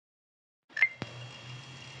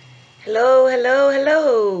Hello, hello,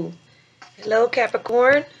 hello. Hello,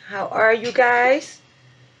 Capricorn. How are you guys?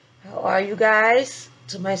 How are you guys?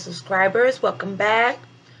 To my subscribers, welcome back.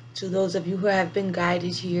 To those of you who have been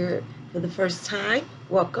guided here for the first time,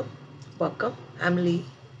 welcome. Welcome. I'm Lee.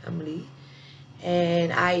 I'm Lee.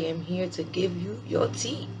 And I am here to give you your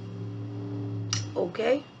tea.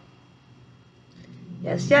 Okay?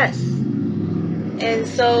 Yes, yes. And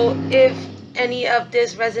so if any of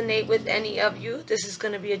this resonate with any of you, this is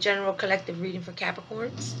going to be a general collective reading for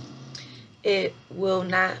Capricorns. It will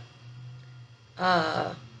not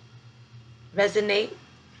uh, resonate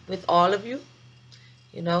with all of you,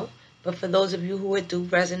 you know. But for those of you who it do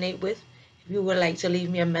resonate with, if you would like to leave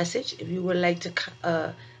me a message, if you would like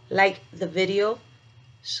to like the video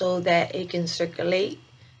so that it can circulate,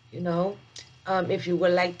 you know, if you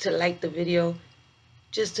would like to like the video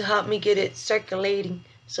just to help me get it circulating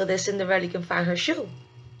so that Cinderella can find her shoe,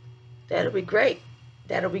 that'll be great.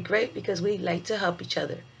 That'll be great because we like to help each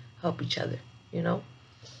other, you know.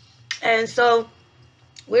 And so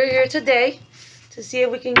we're here today to see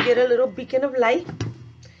if we can get a little beacon of light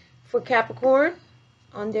for Capricorn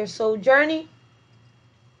on their soul journey,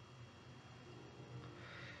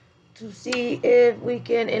 to see if we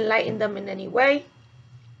can enlighten them in any way.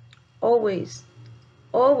 Always,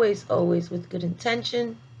 always, always with good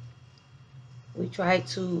intention. We try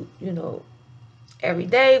to, you know, every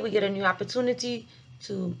day we get a new opportunity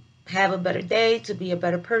to have a better day, to be a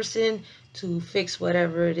better person, to fix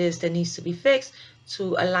whatever it is that needs to be fixed,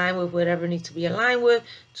 to align with whatever needs to be aligned with,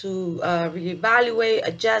 to reevaluate,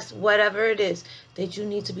 adjust, whatever it is that you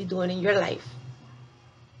need to be doing in your life.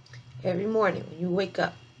 Every morning when you wake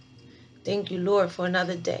up, thank you, Lord, for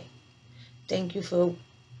another day. Thank you for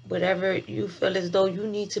whatever you feel as though you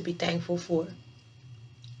need to be thankful for.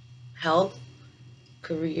 Health,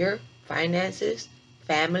 career, finances,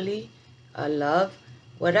 family, love,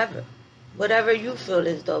 whatever. Whatever you feel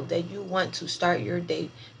as though that you want to start your day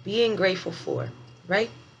being grateful for, right?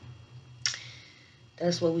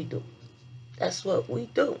 That's what we do. That's what we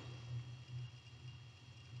do.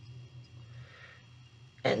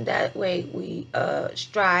 And that way we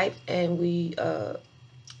strive and we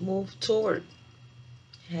move toward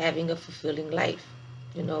having a fulfilling life.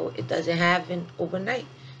 You know, it doesn't happen overnight.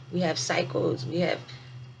 We have cycles. We have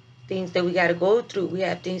things that we got to go through. We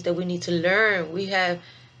have things that we need to learn. We have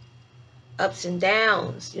ups and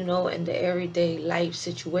downs, you know, in the everyday life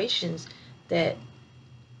situations that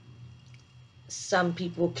some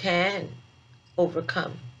people can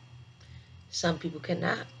overcome. Some people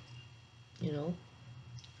cannot, you know.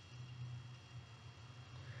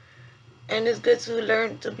 And it's good to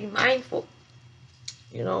learn to be mindful.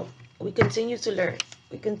 You know, we continue to learn.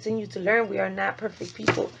 We continue to learn. We are not perfect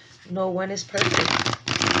people. No one is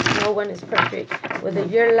perfect. No one is perfect. Whether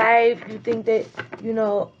your life, you think that, you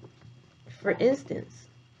know, for instance,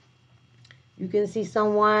 you can see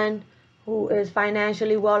someone who is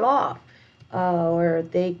financially well off, or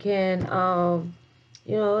they can,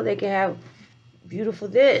 you know, they can have beautiful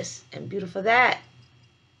this and beautiful that,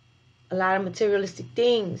 a lot of materialistic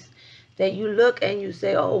things that you look and you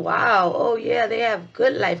say, oh, wow, oh, yeah, they have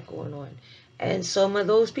good life going on. And some of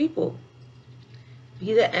those people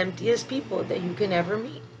be the emptiest people that you can ever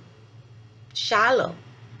meet. Shallow.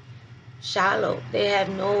 They have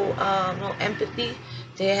no empathy.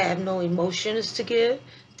 They have no emotions to give.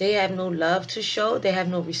 They have no love to show. They have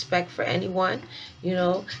no respect for anyone. You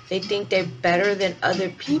know, they think they're better than other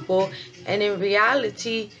people. And in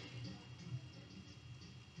reality,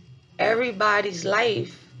 everybody's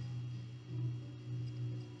life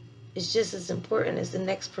is just as important as the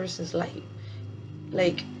next person's life.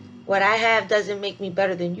 Like, what I have doesn't make me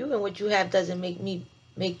better than you, and what you have doesn't make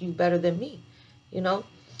you better than me, you know,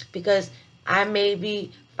 because I may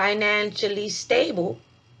be financially stable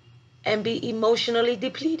and be emotionally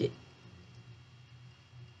depleted,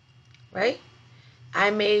 right?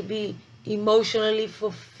 I may be emotionally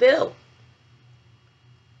fulfilled,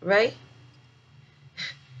 right?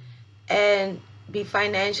 And be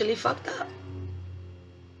financially fucked up,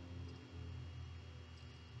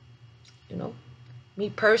 you know. Me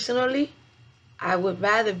personally, I would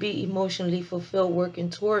rather be emotionally fulfilled working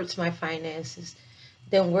towards my finances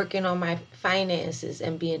than working on my finances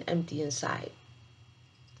and being empty inside.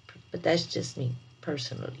 But that's just me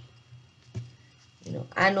personally. You know,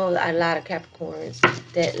 I know a lot of Capricorns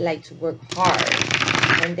that like to work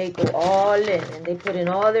hard and they go all in and they put in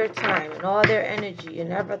all their time and all their energy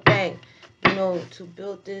and everything, you know, to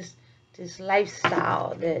build this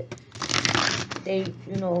lifestyle that they,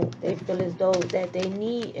 you know, they feel as though that they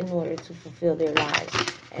need in order to fulfill their lives.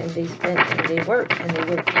 and they work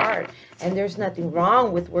hard. And there's nothing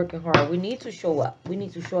wrong with working hard. We need to show up. We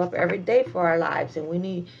need to show up every day for our lives, and we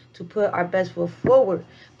need to put our best foot forward.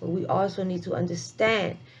 But we also need to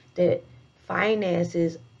understand that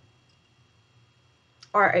finances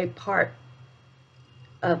are a part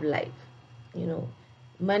of life. You know,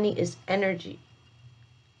 money is energy.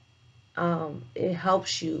 It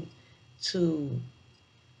helps you to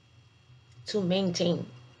maintain,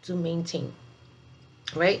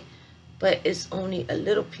 right? But it's only a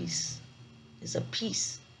little piece. It's a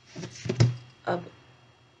piece of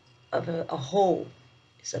a whole.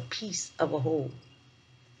 It's a piece of a whole.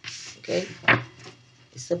 Okay?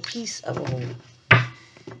 It's a piece of a whole.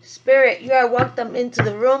 Spirit, you are welcome into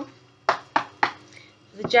the room.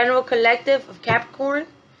 The general collective of Capricorn.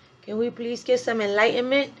 Can we please get some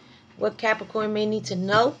enlightenment? What Capricorn may need to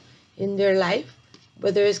know in their life,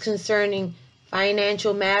 whether it's concerning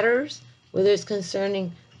financial matters, whether it's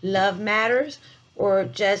concerning love matters, or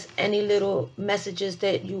just any little messages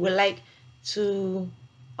that you would like to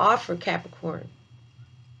offer Capricorn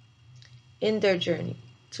in their journey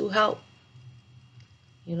to help.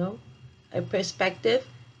 You know, a perspective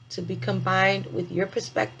to be combined with your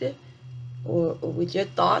perspective, or with your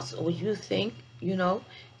thoughts, or what you think. You know,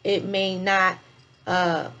 it may not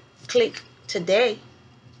click today,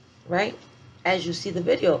 right? As you see the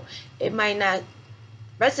video, it might not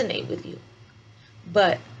resonate with you,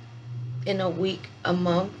 but in a week, a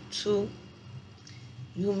month, two,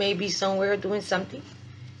 you may be somewhere doing something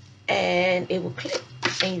and it will click,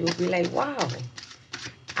 and you'll be like, wow,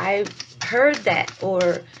 I heard that,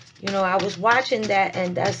 or you know, I was watching that,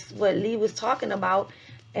 and that's what Lee was talking about,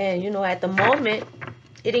 and you know, at the moment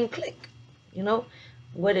it didn't click. You know,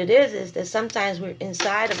 what it is that sometimes we're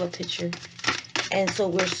inside of a picture, and so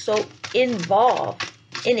we're so involved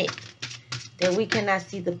in it that we cannot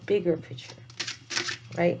see the bigger picture,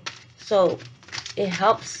 right? So it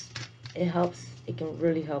helps. It can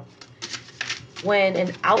really help when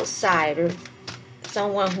an outsider,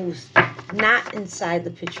 someone who's not inside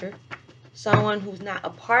the picture, someone who's not a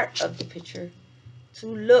part of the picture, to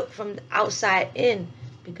look from the outside in,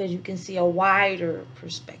 because you can see a wider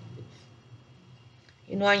perspective.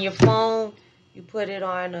 You know, on your phone, you put it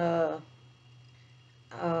on a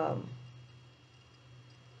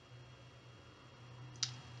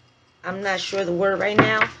I'm not sure the word right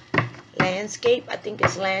now, landscape, I think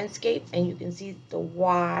it's landscape, and you can see the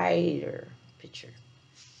wider picture,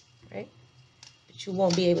 right? But you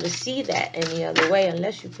won't be able to see that any other way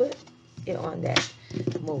unless you put it on that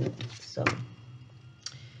mode.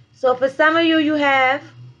 So for some of you, you have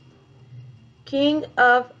King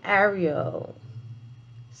of Ariel,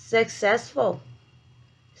 successful,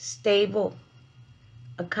 stable,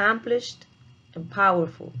 accomplished, and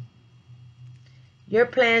powerful. Your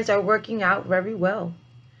plans are working out very well.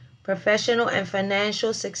 Professional and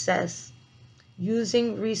financial success,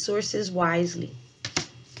 using resources wisely.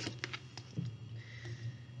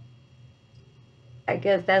 I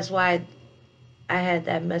guess that's why I had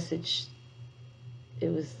that message. It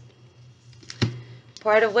was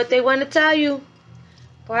part of what they want to tell you.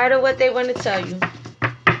 Part of what they want to tell you.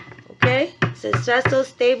 Okay? Successful,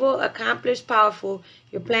 stable, accomplished, powerful.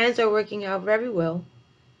 Your plans are working out very well.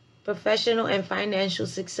 Professional and financial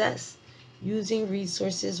success, using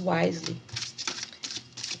resources wisely.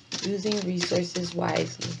 Using resources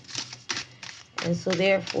wisely. And so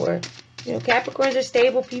therefore, you know, Capricorns are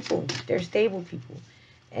stable people. They're stable people.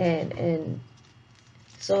 And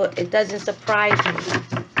so it doesn't surprise me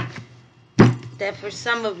that for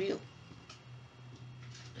some of you,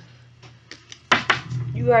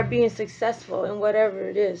 you are being successful in whatever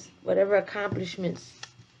it is, whatever accomplishments,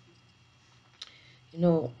 you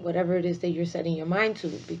know, whatever it is that you're setting your mind to,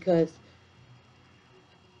 because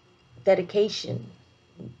dedication,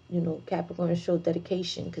 you know, Capricorns show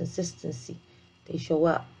dedication, consistency. They show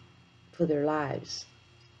up for their lives.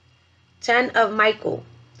 10 of Michael.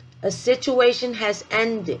 A situation has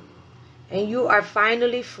ended and you are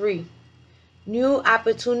finally free. New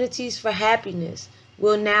opportunities for happiness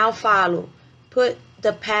will now follow. Put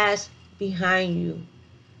the past behind you.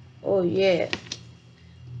 Oh yeah.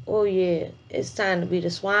 Oh yeah. It's time to be the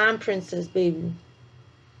Swan Princess, baby.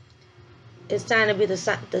 It's time to be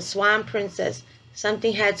the Swan Princess.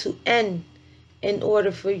 Something had to end in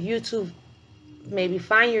order for you to maybe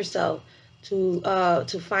find yourself, to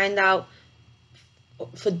find out,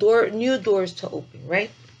 for new doors to open, right?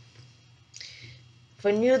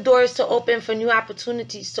 For new doors to open, for new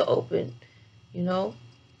opportunities to open, you know,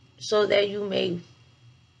 so that you may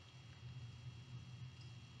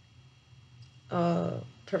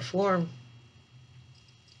perform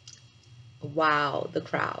wow the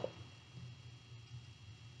crowd.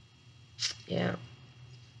 Yeah.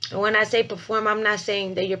 And when I say perform, I'm not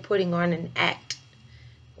saying that you're putting on an act.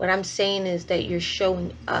 What I'm saying is that you're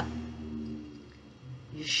showing up.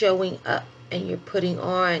 You're showing up and you're putting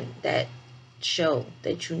on that show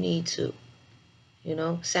that you need to. You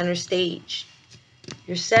know, center stage.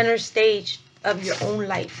 You're center stage of your own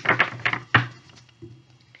life.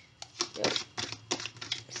 Yep.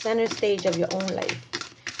 Center stage of your own life.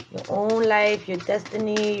 Your own life, your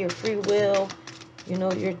destiny, your free will. You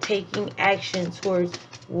know, you're taking action towards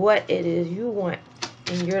what it is you want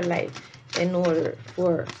in your life in order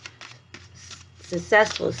for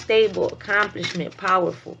successful, stable, accomplishment,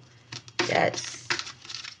 powerful. Yes.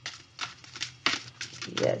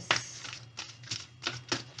 Yes.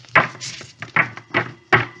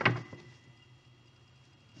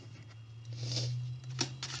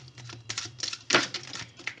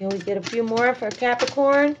 Can we get a few more for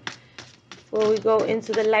Capricorn before we go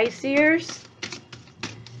into the light seers?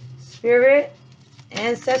 Spirit,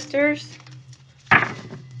 ancestors.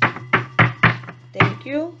 Thank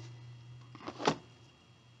you.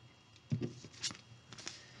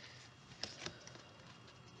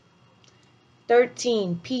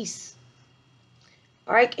 "13. Peace.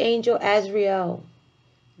 Archangel Azrael.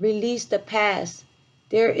 Release the past.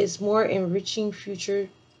 There is more enriching future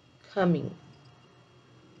coming.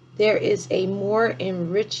 There is a more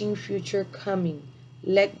enriching future coming.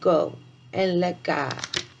 Let go and let God."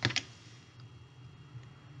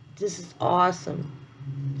 This is awesome.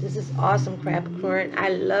 This is awesome, Capricorn. I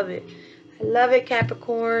love it. I love it,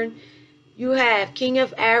 Capricorn. You have King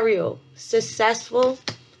of Ariel, successful,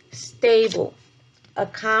 stable,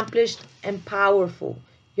 accomplished, and powerful.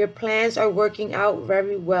 Your plans are working out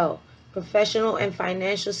very well. Professional and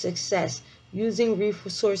financial success, using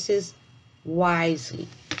resources wisely.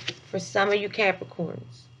 For some of you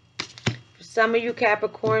Capricorns. For some of you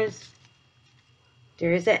Capricorns,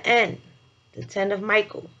 there is an end. The 10 of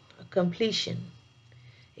Michael, a completion.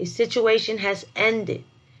 A situation has ended,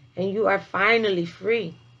 and you are finally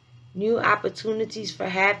free. New opportunities for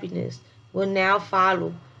happiness will now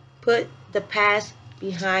follow. Put the past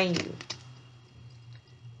behind you.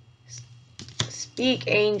 Speak,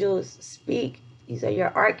 angels. Speak. These are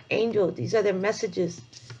your archangels. These are their messages.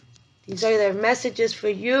 These are their messages for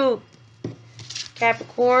you,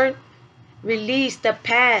 Capricorn. Release the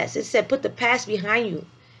past. It said put the past behind you.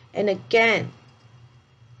 And again,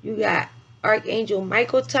 you got Archangel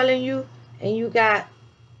Michael telling you, and you got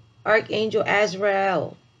Archangel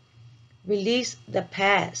Azrael. Release the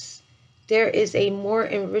past. There is a more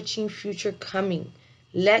enriching future coming.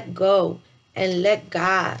 Let go and let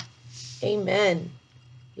God. Amen.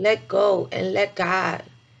 Let go and let God.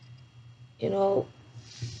 You know,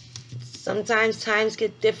 sometimes times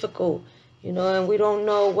get difficult, you know, and we don't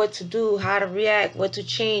know what to do, how to react, what to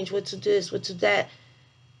change, what to this, what to that.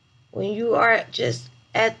 When you are just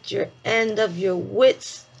at your end of your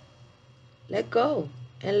wits, let go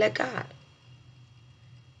and let God.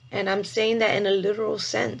 And I'm saying that in a literal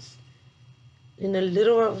sense. In a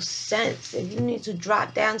literal sense. If you need to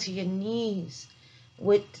drop down to your knees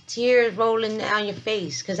with the tears rolling down your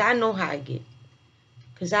face, because I know how I get.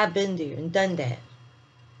 Because I've been there and done that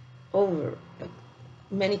over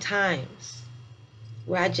many times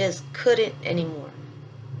where I just couldn't anymore.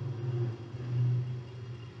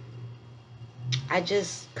 I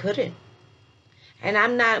just couldn't. And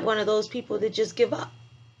I'm not one of those people that just give up.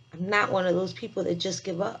 I'm not one of those people that just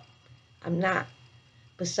give up. I'm not.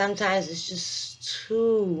 But sometimes it's just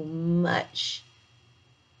too much.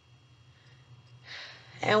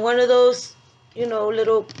 And one of those, you know,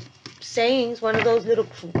 little sayings, one of those little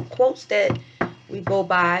quotes that we go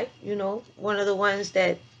by, you know, one of the ones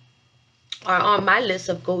that are on my list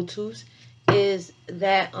of go-tos is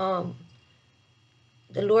that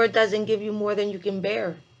the Lord doesn't give you more than you can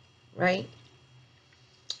bear, right?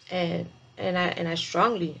 And I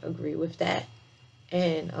strongly agree with that.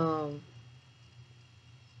 And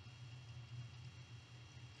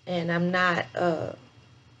I'm not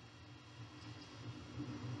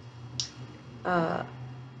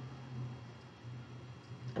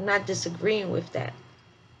I'm not disagreeing with that.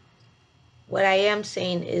 What I am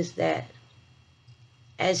saying is that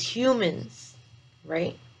as humans,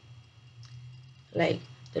 right? Like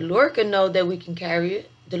the Lord can know that we can carry it.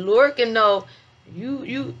 The Lord can know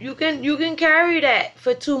you can carry that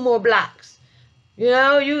for 2 more blocks. You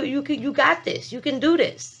know, you got this. You can do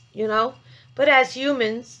this, you know? But as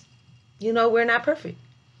humans, you know, we're not perfect.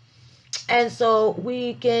 And so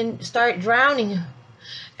we can start drowning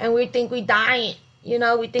and we think we're dying. You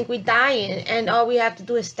know, we think we're dying and all we have to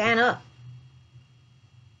do is stand up.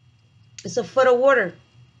 It's a foot of water.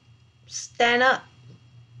 Stand up,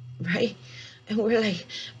 right? And we're like,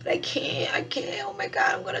 but I can't, oh my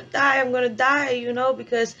God, I'm gonna die, you know,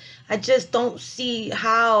 because I just don't see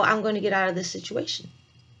how I'm gonna get out of this situation,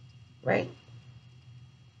 right?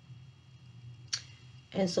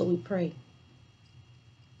 And so we pray.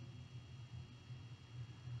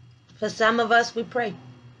 For some of us, we pray.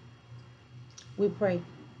 We pray.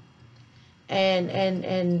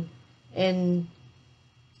 And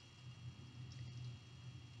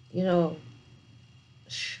you know,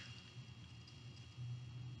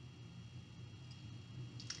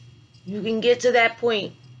 you can get to that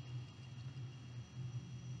point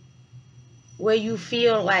where you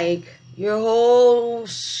feel like your whole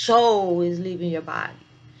soul is leaving your body.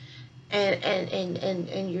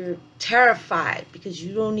 And you're terrified because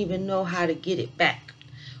you don't even know how to get it back.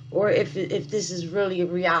 Or if this is really a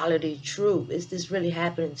reality, true. Is this really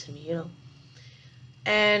happening to me, you know?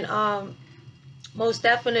 And most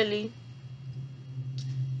definitely,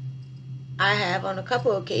 I have on a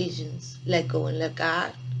couple of occasions let go and let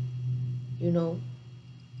God, you know,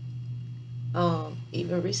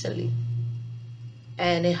 even recently.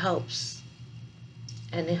 And it helps.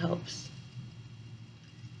 And it helps.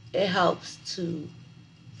 It helps to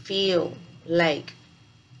feel like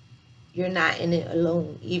you're not in it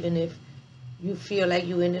alone, even if you feel like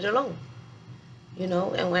you're in it alone. You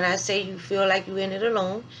know, and when I say you feel like you're in it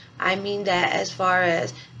alone, I mean that as far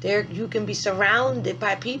as there, you can be surrounded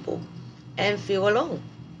by people and feel alone.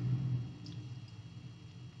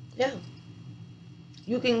 Yeah.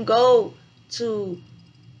 You can go to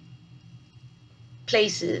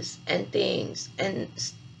places and things, and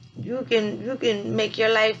you can make your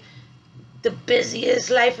life the busiest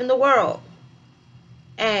life in the world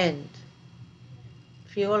and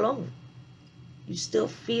feel alone. You still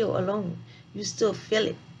feel alone. You still feel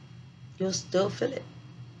it. You'll still feel it.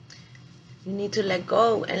 You need to let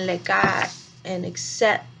go and let God and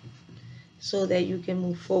accept so that you can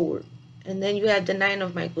move forward. And then you have the 9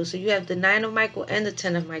 of Michael. So you have the 9 of Michael and the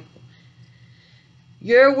 10 of Michael.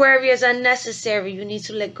 Your worry is unnecessary. You need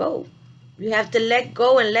to let go. You have to let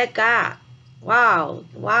go and let God. Wow.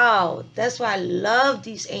 Wow. That's why I love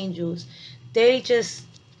these angels. They just,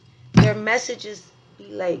 their messages be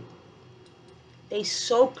like, they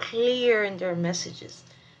so clear in their messages.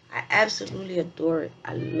 I absolutely adore it.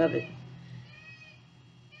 I love it.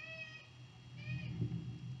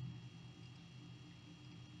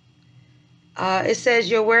 It says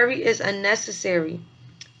your worry is unnecessary.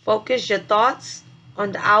 Focus your thoughts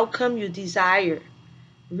on the outcome you desire.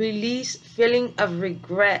 Release feeling of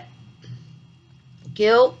regret,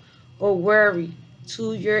 guilt, or worry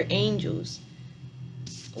to your angels.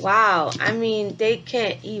 Wow, I mean, they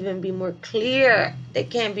can't even be more clear. They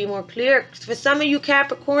can't be more clear. For some of you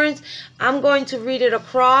Capricorns, I'm going to read it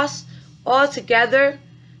across all together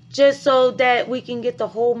just so that we can get the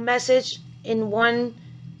whole message in one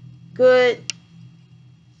good,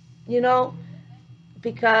 you know,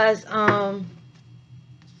 because I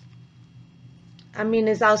mean,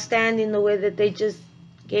 it's outstanding the way that they just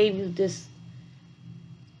gave you this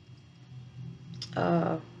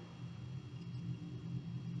uh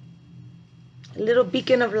a little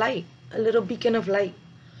beacon of light, a little beacon of light.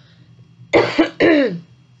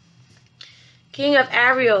 King of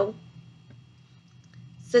Ariel,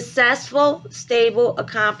 successful, stable,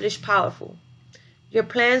 accomplished, powerful. Your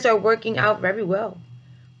plans are working out very well.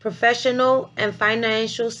 Professional and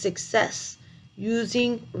financial success,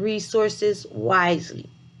 using resources wisely.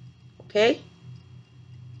 Okay?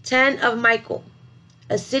 10 of Michael,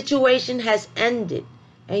 a situation has ended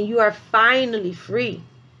and you are finally free.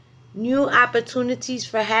 New opportunities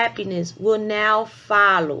for happiness will now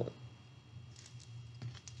follow.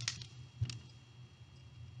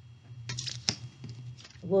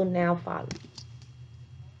 Will now follow.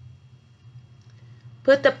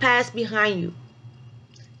 Put the past behind you.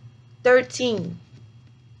 13.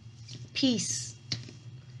 Peace.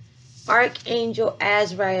 Archangel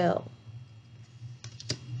Azrael.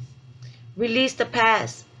 Release the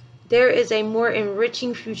past. There is a more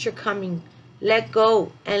enriching future coming. Let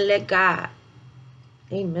go and let God.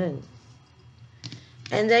 Amen.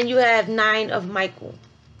 And then you have 9 of Michael.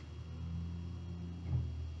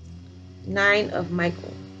 9 of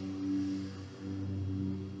Michael.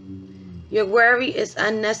 Your worry is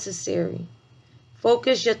unnecessary.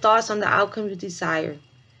 Focus your thoughts on the outcome you desire.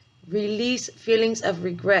 Release feelings of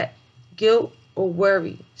regret, guilt, or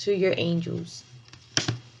worry to your angels.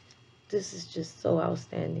 This is just so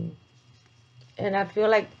outstanding. And I feel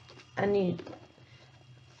like I need...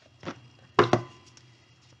 They're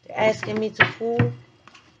asking me to pull.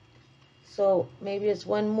 So maybe it's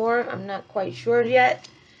one more. I'm not quite sure yet.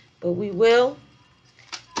 But we will.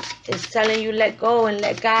 It's telling you let go and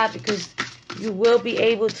let God, because You will be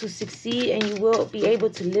able to succeed, and you will be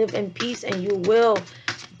able to live in peace, and you will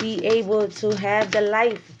be able to have the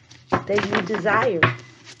life that you desire.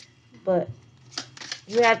 But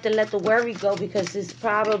you have to let the worry go, because it's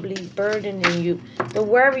probably burdening you. The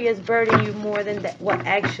worry is burdening you more than what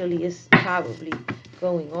actually is probably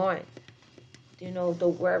going on. You know, the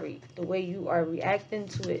worry, the way you are reacting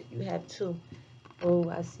to it, you have to. Oh,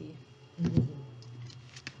 I see.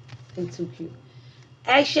 They're too cute.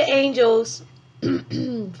 Ask your angels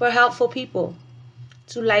for helpful people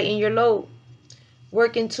to lighten your load.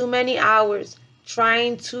 Working too many hours,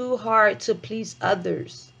 trying too hard to please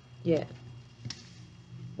others. Yeah.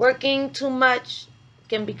 Working too much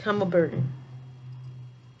can become a burden.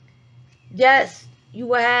 Yes, you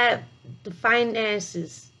will have the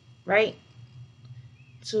finances, right?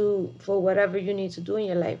 For whatever you need to do in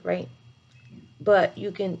your life, right? But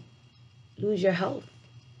you can lose your health.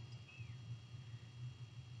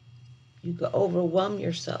 You could overwhelm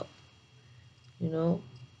yourself, you know?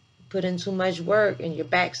 Put in too much work and your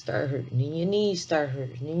back start hurting, and your knees start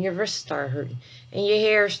hurting, and your wrists start hurting, and your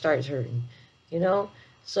hair starts hurting, you know?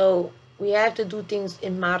 So we have to do things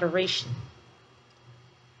in moderation.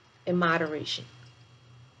 In moderation.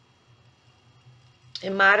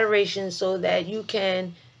 In moderation, so that you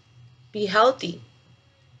can be healthy.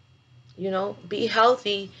 You know, be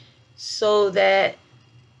healthy so that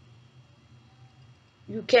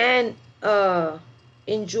you can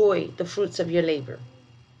enjoy the fruits of your labor.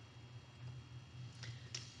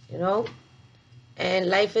 You know, and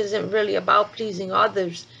life isn't really about pleasing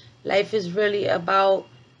others. Life is really about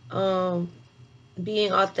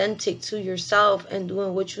being authentic to yourself and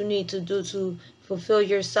doing what you need to do to fulfill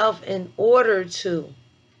yourself in order to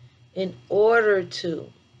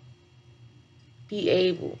be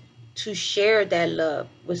able to share that love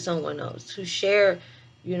with someone else, to share,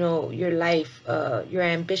 you know, your life, your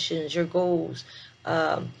ambitions, your goals.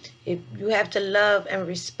 If you have to love and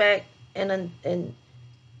respect, and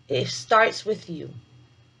it starts with you.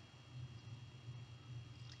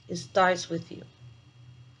 It starts with you.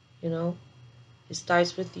 You know, it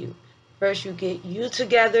starts with you. First, you get you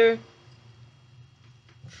together.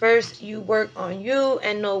 First, you work on you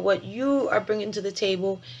and know what you are bringing to the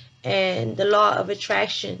table. And the law of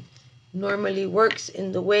attraction normally works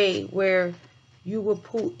in the way where you will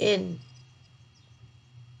pull in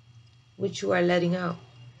what you are letting out.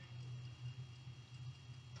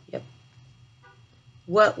 Yep.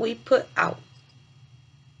 What we put out,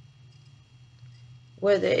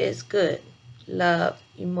 whether it's good, love,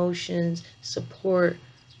 emotions, support,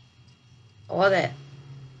 all that,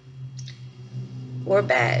 or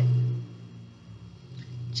bad,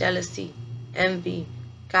 jealousy, envy,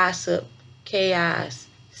 gossip, chaos,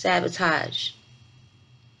 sabotage,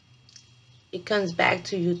 it comes back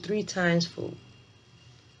to you 3 times full.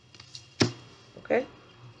 Okay?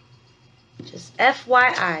 Just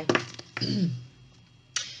FYI.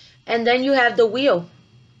 And then you have the wheel.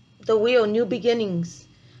 The wheel, new beginnings.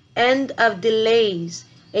 End of delays.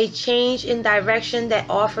 A change in direction that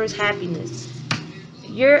offers happiness.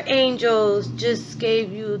 Your angels just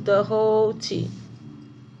gave you the whole tea.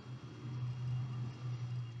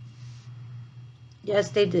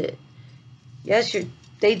 Yes, they did. Yes,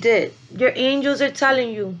 they did. Your angels are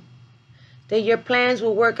telling you that your plans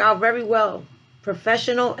will work out very well.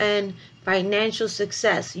 Professional and financial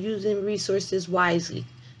success, using resources wisely.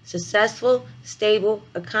 Successful, stable,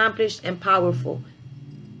 accomplished, and powerful.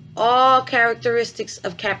 All characteristics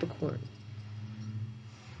of Capricorn.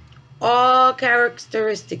 All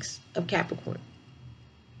characteristics of Capricorn.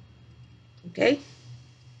 Okay?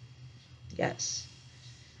 Yes.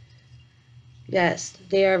 Yes,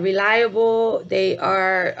 they are reliable. They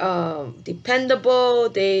are dependable.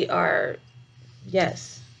 They are,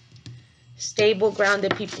 yes, stable,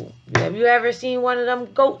 grounded people. Have you ever seen one of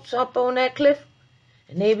them goats up on that cliff?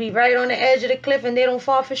 And they be right on the edge of the cliff and they don't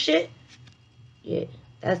fall for shit? Yeah,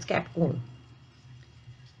 that's Capricorn.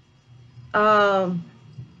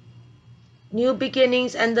 New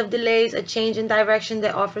beginnings, end of delays, a change in direction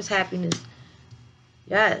that offers happiness.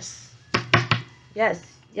 Yes. Yes,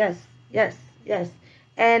 yes, yes, yes.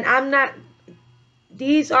 And I'm not,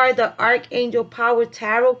 these are the Archangel Power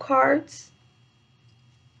Tarot cards,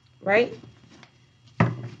 right?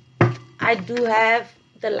 I do have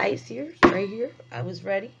the lights here, right here. I was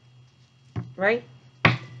ready, right?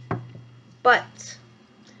 But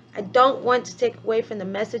I don't want to take away from the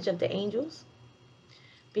message of the angels,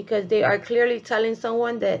 because they are clearly telling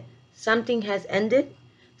someone that something has ended,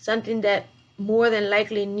 something that more than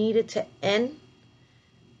likely needed to end.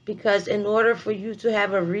 Because in order for you to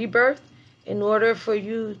have a rebirth, in order for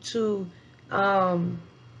you to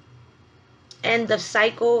end the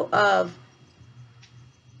cycle of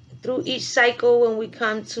through each cycle, when we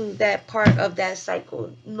come to that part of that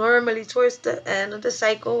cycle, normally towards the end of the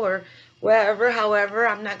cycle or wherever, however,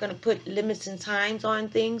 I'm not going to put limits and times on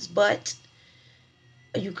things, but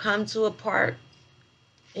you come to a part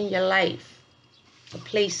in your life, a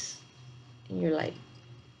place in your life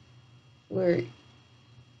where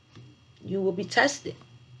you will be tested.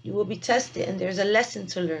 You will be tested, and there's a lesson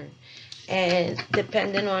to learn. And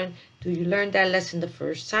depending on, do you learn that lesson the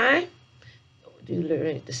first time? Do you learn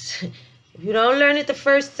it if you don't learn it the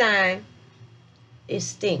first time, it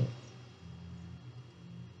stings.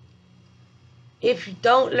 If you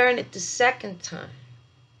don't learn it the second time,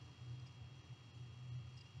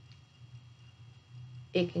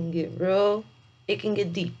 it can get real, it can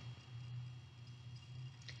get deep.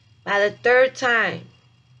 By the third time,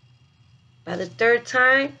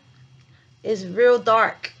 it's real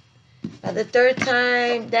dark. By the third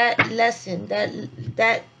time, that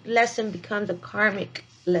lesson becomes a karmic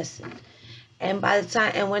lesson. And by the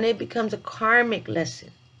time, and when it becomes a karmic lesson,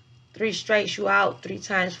 3 strikes you out, 3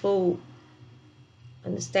 times fold.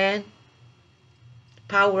 Understand? The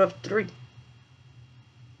power of 3.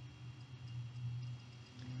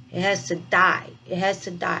 It has to die. It has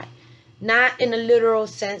to die. Not in a literal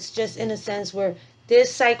sense, just in a sense where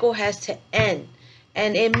this cycle has to end.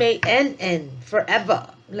 And it may end forever.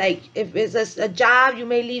 Like if it's a job, you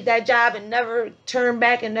may leave that job and never turn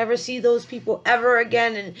back and never see those people ever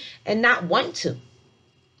again, and not want to.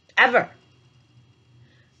 Ever.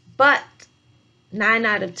 But 9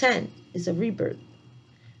 out of 10 is a rebirth.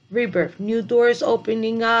 Rebirth. New doors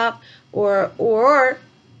opening up, or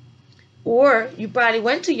you probably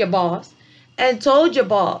went to your boss and told your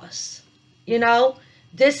boss, you know,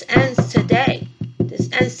 this ends today. This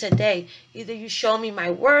ends today. Either you show me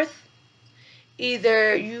my worth,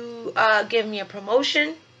 either you give me a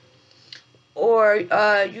promotion, or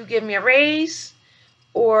you give me a raise,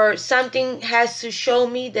 or something has to show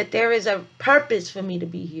me that there is a purpose for me to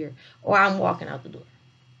be here, or I'm walking out the door.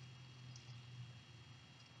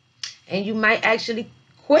 And you might actually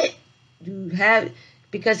quit. You have,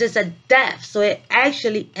 because it's a death, so it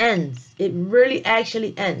actually ends. It really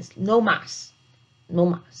actually ends. No mas. No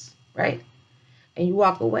mas, right? And you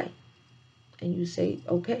walk away. And you say,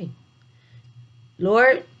 okay,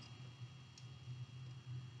 Lord,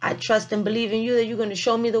 I trust and believe in you that you're going to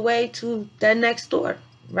show me the way to that next door,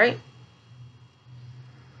 right?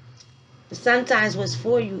 But sometimes what's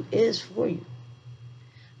for you is for you.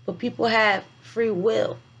 But people have free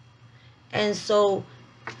will. And so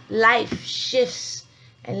life shifts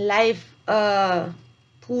and life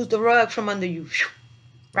pulls the rug from under you,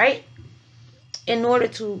 right? In order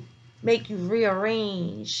to make you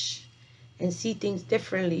rearrange and see things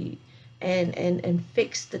differently, and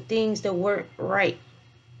fix the things that weren't right,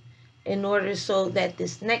 in order so that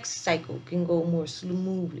this next cycle can go more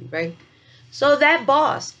smoothly, right? So that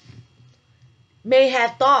boss may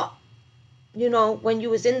have thought, you know, when you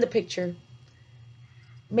was in the picture,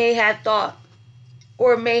 may have thought,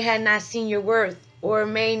 or may have not seen your worth, or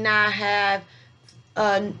may not have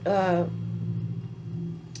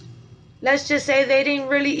let's just say they didn't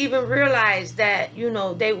really even realize that, you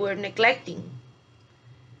know, they were neglecting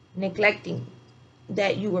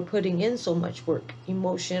that you were putting in so much work,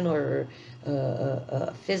 emotion, or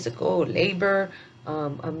physical labor.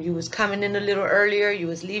 You was coming in a little earlier, you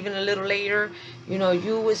was leaving a little later. You know,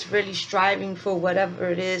 you was really striving for whatever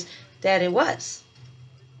it is that it was,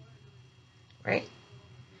 right?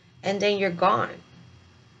 And then you're gone.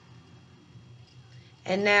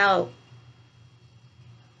 And now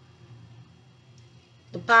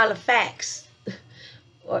the pile of facts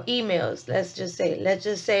or emails, let's just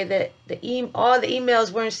say that all the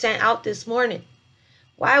emails weren't sent out this morning.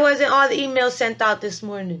 Why wasn't all the emails sent out this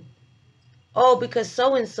morning? Oh, because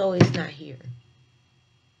so and so is not here,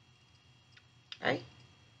 right?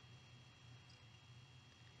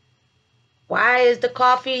 Why is the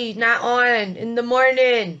coffee not on in the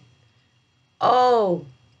morning? Oh,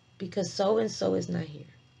 because so and so is not here.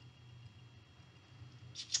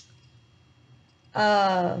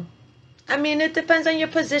 I mean, it depends on your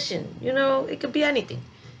position. You know, it could be anything.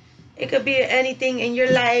 It could be anything in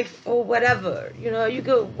your life or whatever. You know, you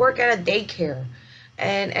could work at a daycare,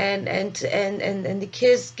 and the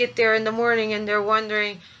kids get there in the morning and they're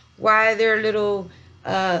wondering why their little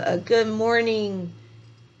good morning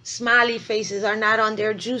smiley faces are not on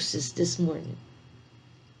their juices this morning.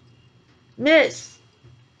 Miss,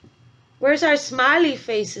 where's our smiley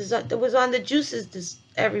faces that was on the juices this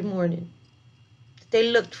every morning? They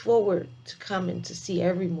looked forward to coming to see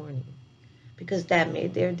every morning, because that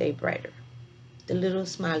made their day brighter. The little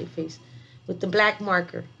smiley face with the black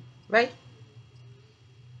marker, right?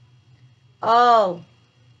 Oh,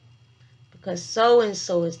 because so and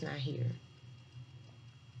so is not here.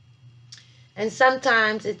 And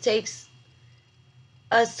sometimes it takes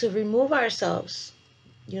us to remove ourselves.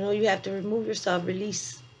 You know, you have to remove yourself,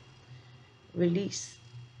 release. Release.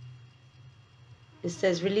 It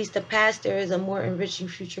says, release the past, there is a more enriching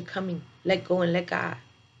future coming. Let go and let God.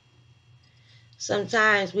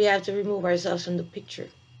 Sometimes we have to remove ourselves from the picture.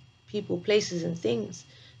 People, places, and things.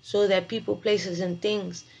 So that people, places, and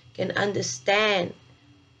things can understand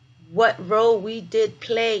what role we did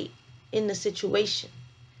play in the situation.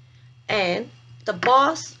 And the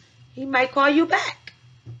boss, he might call you back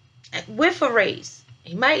with a raise.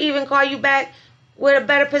 He might even call you back with a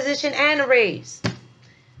better position and a raise.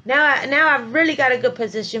 Now I've really got a good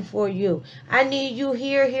position for you. I need you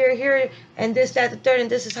here, here, here, and this, that, the third, and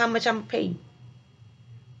this is how much I'm going to pay you.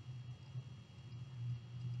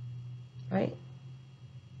 Right?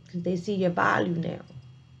 Because they see your value now.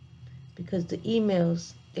 Because the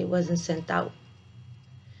emails, they wasn't sent out.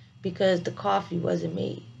 Because the coffee wasn't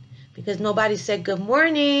made. Because nobody said good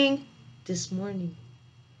morning this morning.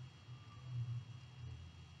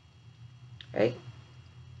 Right?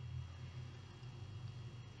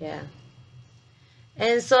 Yeah.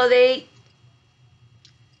 And so they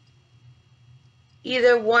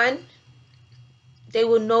either one, they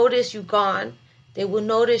will notice you gone. They will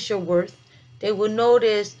notice your worth. They will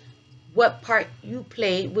notice what part you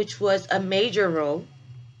played, which was a major role.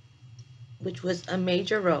 Which was a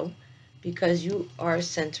major role because you are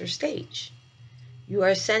center stage. You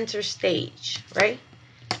are center stage, right?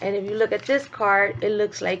 And if you look at this card, it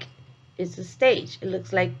looks like it's a stage. It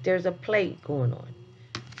looks like there's a play going on,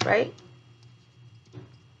 right?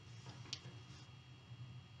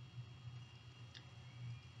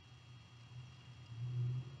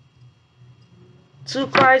 Two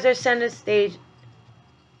cards are center stage.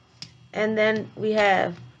 And then we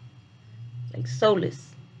have like solace.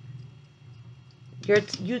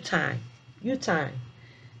 You time.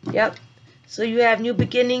 Yep. So you have new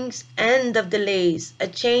beginnings, end of delays, a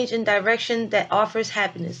change in direction that offers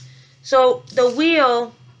happiness. So the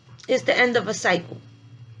wheel is the end of a cycle,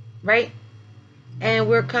 right? And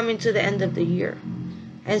we're coming to the end of the year.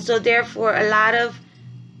 And so therefore a lot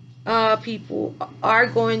of people are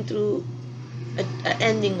going through an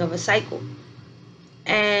ending of a cycle.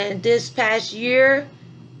 And this past year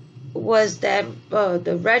was that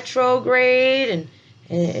the retrograde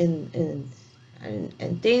and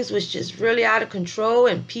things was just really out of control,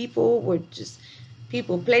 and people,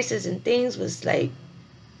 places, and things was like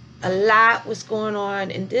a lot was going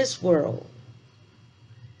on in this world.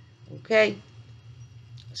 Okay,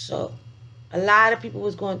 so a lot of people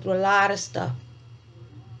was going through a lot of stuff,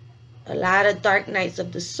 a lot of dark nights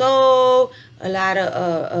of the soul, a lot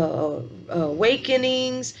of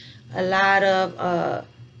awakenings, a lot of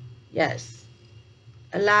yes,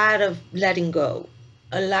 a lot of letting go,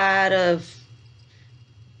 a lot of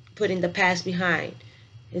putting the past behind.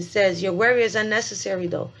 It says your worry is unnecessary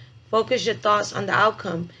though. Focus your thoughts on the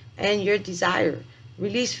outcome and your desire.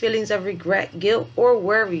 Release feelings of regret, guilt, or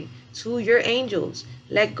worry to your angels.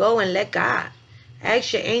 Let go and let God.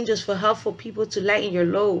 Ask your angels for helpful people to lighten your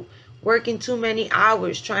load. Working too many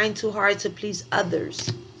hours, trying too hard to please others.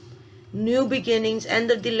 New beginnings,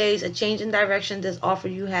 end of delays, a change in direction that offer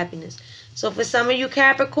you happiness. So for some of you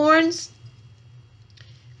Capricorns,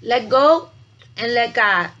 let go and let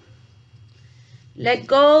God. Let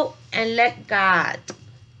go and let God.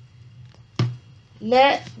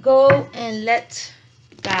 Let go and let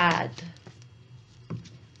God.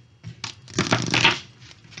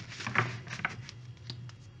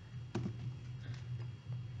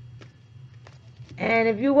 And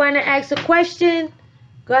if you want to ask a question,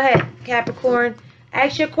 go ahead, Capricorn.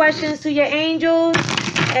 Ask your questions to your angels.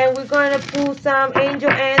 And we're going to pull some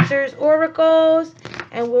angel answers, oracles.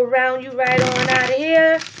 And we'll round you right on out of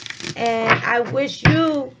here. And I wish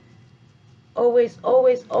you always,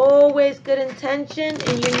 always, always good intention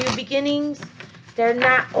in your new beginnings. They're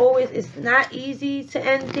not always, it's not easy to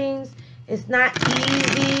end things. It's not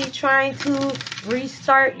easy trying to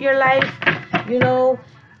restart your life. You know,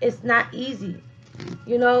 it's not easy.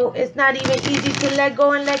 You know, it's not even easy to let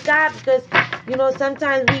go and let God, because, you know,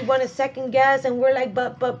 sometimes we want to second guess and we're like,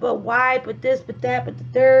 but why, but this, but that, but the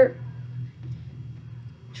third.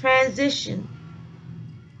 Transition.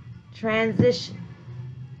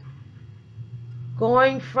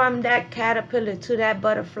 Going from that caterpillar to that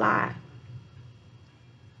butterfly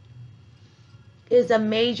is a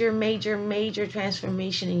major, major, major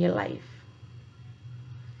transformation in your life.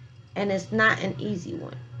 And it's not an easy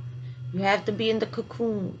one. You have to be in the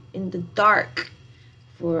cocoon, in the dark,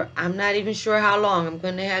 for I'm not even sure how long. I'm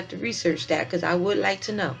going to have to research that because I would like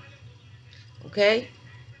to know. Okay?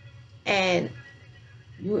 And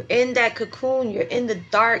you're in that cocoon. You're in the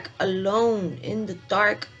dark alone. In the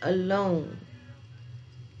dark alone.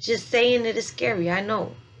 Just saying it is scary. I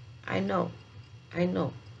know. I know. I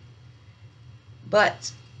know.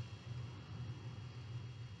 But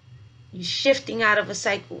you're shifting out of a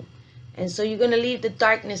cycle. And so you're going to leave the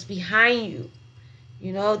darkness behind you.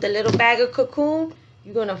 You know, the little bag of cocoon,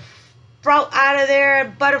 you're going to sprout out of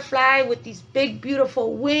there, butterfly with these big,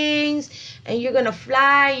 beautiful wings. And you're going to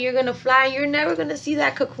fly. You're going to fly. You're never going to see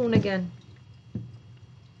that cocoon again.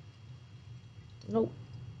 Nope.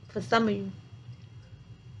 For some of you.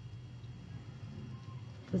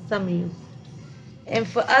 For some of you. And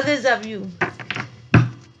for others of you,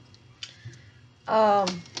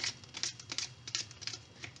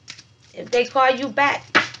 if they call you back,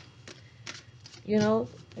 you know,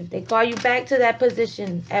 if they call you back to that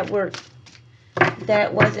position at work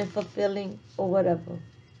that wasn't fulfilling or whatever,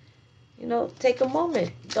 you know, take a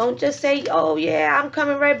moment. Don't just say, oh yeah, I'm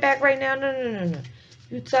coming right back right now. No, no, no, no.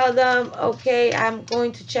 You tell them, okay, I'm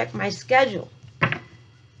going to check my schedule.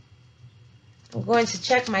 I'm going to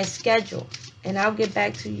check my schedule, and I'll get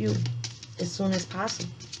back to you as soon as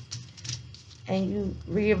possible. And you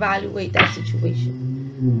reevaluate that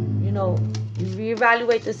situation. You know, you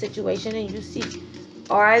reevaluate the situation and you see,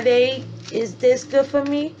 is this good for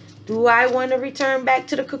me? Do I want to return back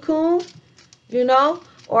to the cocoon? You know,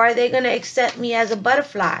 or are they going to accept me as a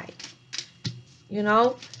butterfly? You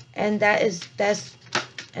know, and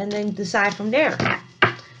and then decide from there.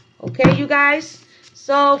 Okay, you guys?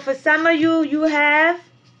 So for some of you,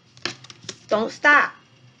 don't stop.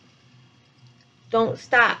 Don't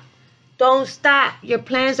stop. Don't stop. Your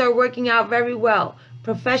plans are working out very well.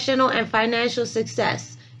 Professional and financial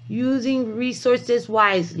success. Using resources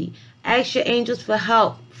wisely. Ask your angels for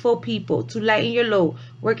help for people to lighten your load.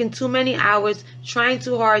 Working too many hours. Trying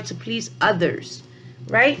too hard to please others.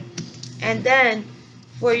 Right? And then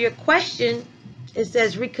for your question, it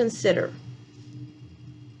says reconsider.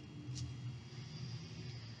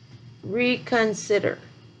 Reconsider.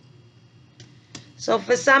 So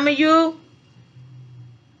for some of you,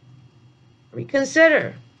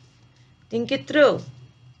 reconsider. Think it through.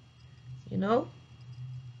 You know?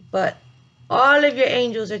 But all of your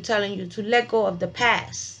angels are telling you to let go of the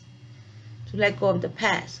past. To let go of the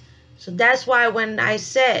past. So that's why when I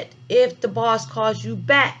said, if the boss calls you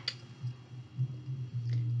back,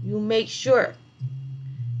 you make sure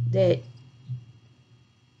that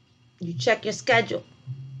you check your schedule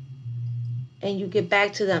and you get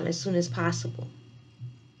back to them as soon as possible.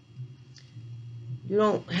 You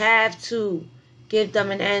don't have to give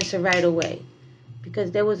them an answer right away,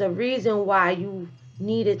 because there was a reason why you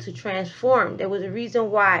needed to transform. There was a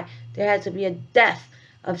reason why there had to be a death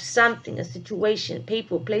of something, a situation,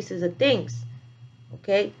 people, places, or things.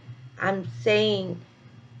 Okay? I'm saying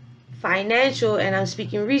financial and I'm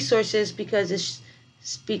speaking resources because it's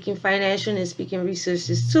speaking financial and it's speaking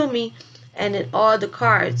resources to me. And in all the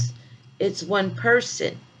cards, it's one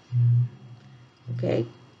person. Okay?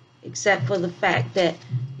 Except for the fact that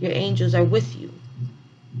your angels are with you.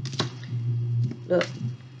 Look,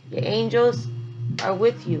 your angels are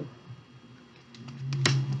with you.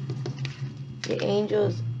 Your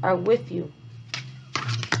angels are with you.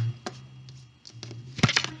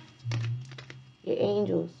 Your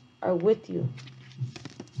angels are with you.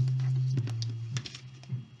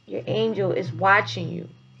 Your angel is watching you.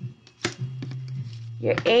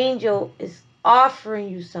 Your angel is offering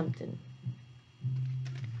you something.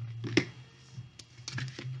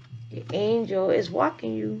 Your angel is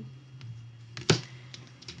walking you.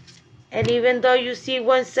 And even though you see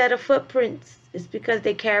one set of footprints, it's because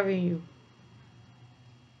they carry you.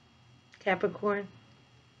 Capricorn.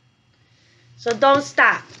 So don't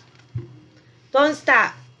stop. Don't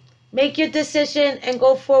stop. Make your decision and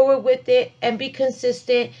go forward with it and be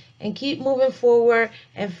consistent and keep moving forward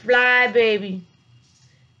and fly, baby.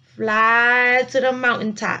 Fly to the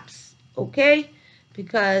mountaintops. Okay?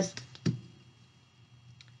 Because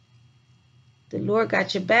the Lord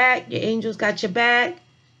got your back. Your angels got your back.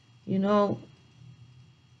 You know,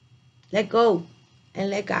 let go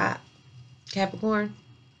and let God. Capricorn,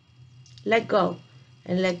 let go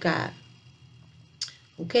and let God.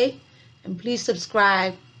 Okay? And please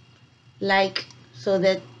subscribe, like, so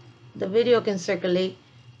that the video can circulate.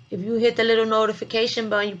 If you hit the little notification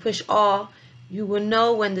button, you push all, you will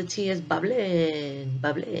know when the tea is bubbling,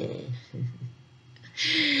 bubbling.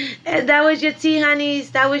 And that was your tea,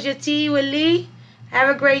 honeys. That was your tea with Lee.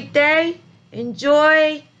 Have a great day.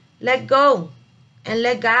 Enjoy. Let go and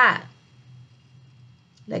let God.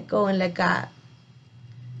 Let go and let God.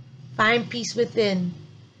 Find peace within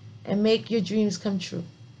and make your dreams come true.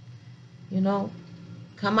 You know,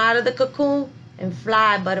 Come out of the cocoon and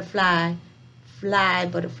fly, butterfly. Fly,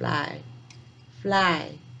 butterfly.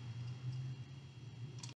 Fly.